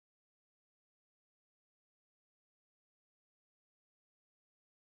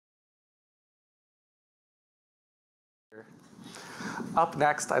Up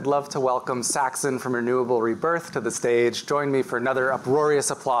next, I'd love to welcome Saxon from Renewable Rebirth to the stage. Join me for another uproarious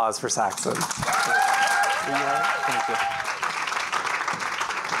applause for Saxon. Thank you.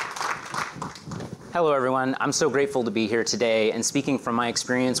 Hello, everyone. I'm so grateful to be here today. And speaking from my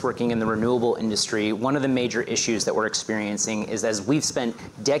experience working in the renewable industry, one of the major issues that we're experiencing is as we've spent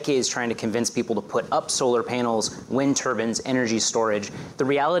decades trying to convince people to put up solar panels, wind turbines, energy storage, the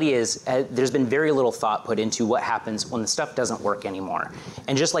reality is there's been very little thought put into what happens when the stuff doesn't work anymore.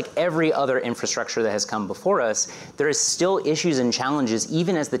 And just like every other infrastructure that has come before us, there is still issues and challenges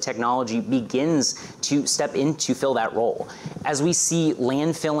even as the technology begins to step in to fill that role. As we see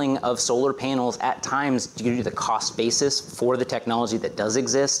landfilling of solar panels at times due to the cost basis for the technology that does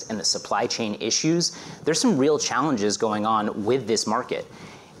exist and the supply chain issues, there's some real challenges going on with this market.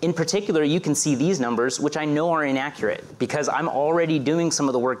 In particular, you can see these numbers, which I know are inaccurate because I'm already doing some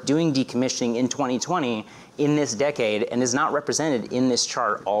of the work doing decommissioning in 2020 in this decade and is not represented in this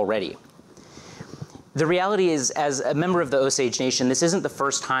chart already. The reality is, as a member of the Osage Nation, this isn't the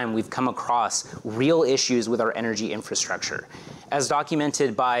first time we've come across real issues with our energy infrastructure. As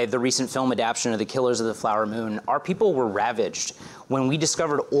documented by the recent film adaptation of The Killers of the Flower Moon, our people were ravaged when we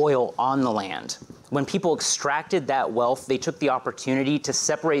discovered oil on the land. When people extracted that wealth, they took the opportunity to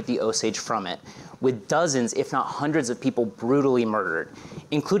separate the Osage from it, with dozens, if not hundreds of people brutally murdered,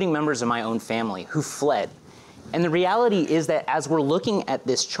 including members of my own family who fled. And the reality is that as we're looking at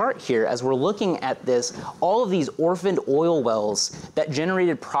this chart here, as we're looking at this, all of these orphaned oil wells that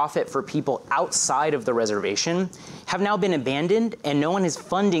generated profit for people outside of the reservation have now been abandoned, and no one is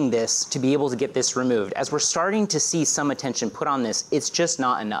funding this to be able to get this removed. As we're starting to see some attention put on this, it's just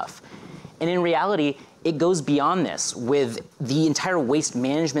not enough. And in reality, it goes beyond this, with the entire waste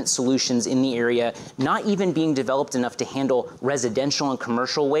management solutions in the area not even being developed enough to handle residential and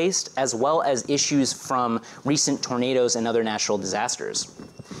commercial waste, as well as issues from recent tornadoes and other natural disasters.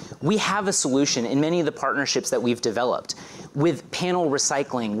 We have a solution in many of the partnerships that we've developed with panel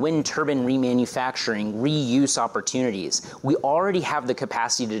recycling, wind turbine remanufacturing, reuse opportunities. We already have the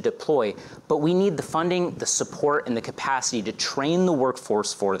capacity to deploy, but we need the funding, the support, and the capacity to train the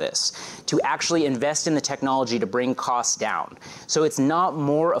workforce for this, to actually invest in the technology to bring costs down. So it's not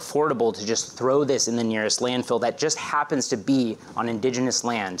more affordable to just throw this in the nearest landfill that just happens to be on indigenous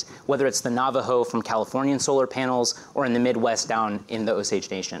land, whether it's the Navajo from Californian solar panels or in the Midwest down in the Osage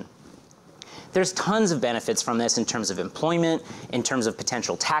Nation. There's tons of benefits from this in terms of employment, in terms of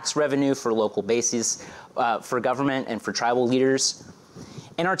potential tax revenue for local bases, for government and for tribal leaders.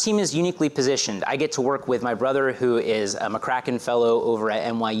 And our team is uniquely positioned. I get to work with my brother, who is a McCracken Fellow over at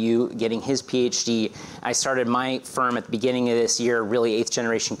NYU, getting his PhD. I started my firm at the beginning of this year, really 8th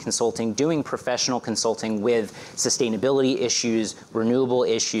generation consulting, doing professional consulting with sustainability issues, renewable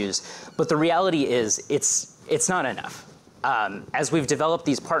issues. But the reality is, it's not enough. As we've developed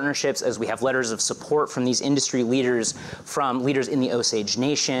these partnerships, as we have letters of support from these industry leaders, from leaders in the Osage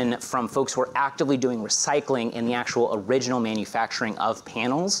Nation, from folks who are actively doing recycling and the actual original manufacturing of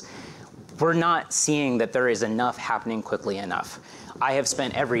panels, we're not seeing that there is enough happening quickly enough. I have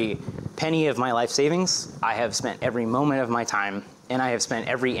spent every penny of my life savings, I have spent every moment of my time, and I have spent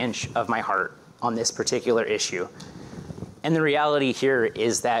every inch of my heart on this particular issue. And the reality here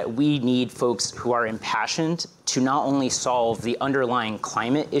is that we need folks who are impassioned to not only solve the underlying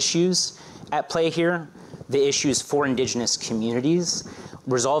climate issues at play here, the issues for indigenous communities,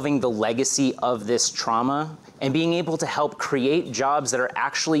 resolving the legacy of this trauma, and being able to help create jobs that are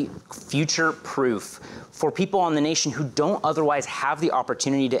actually future-proof for people on the nation who don't otherwise have the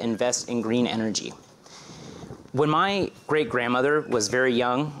opportunity to invest in green energy. When my great-grandmother was very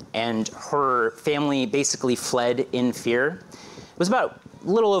young and her family basically fled in fear, it was about a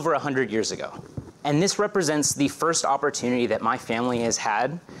little over 100 years ago. And this represents the first opportunity that my family has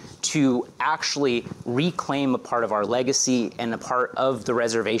had to actually reclaim a part of our legacy and a part of the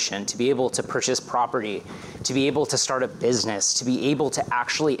reservation, to be able to purchase property, to be able to start a business, to be able to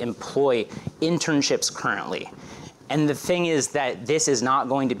actually employ internships currently. And the thing is that this is not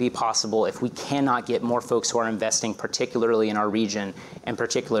going to be possible if we cannot get more folks who are investing, particularly in our region and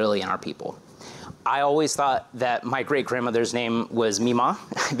particularly in our people. I always thought that my great-grandmother's name was Mima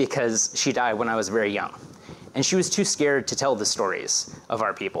because she died when I was very young. And she was too scared to tell the stories of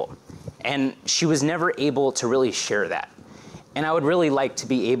our people. And she was never able to really share that. And I would really like to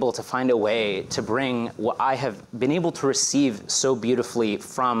be able to find a way to bring what I have been able to receive so beautifully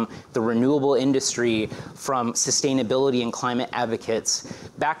from the renewable industry, from sustainability and climate advocates,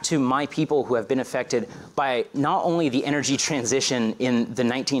 back to my people who have been affected by not only the energy transition in the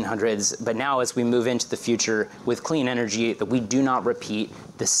 1900s, but now as we move into the future with clean energy, that we do not repeat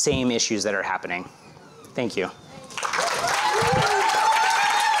the same issues that are happening. Thank you.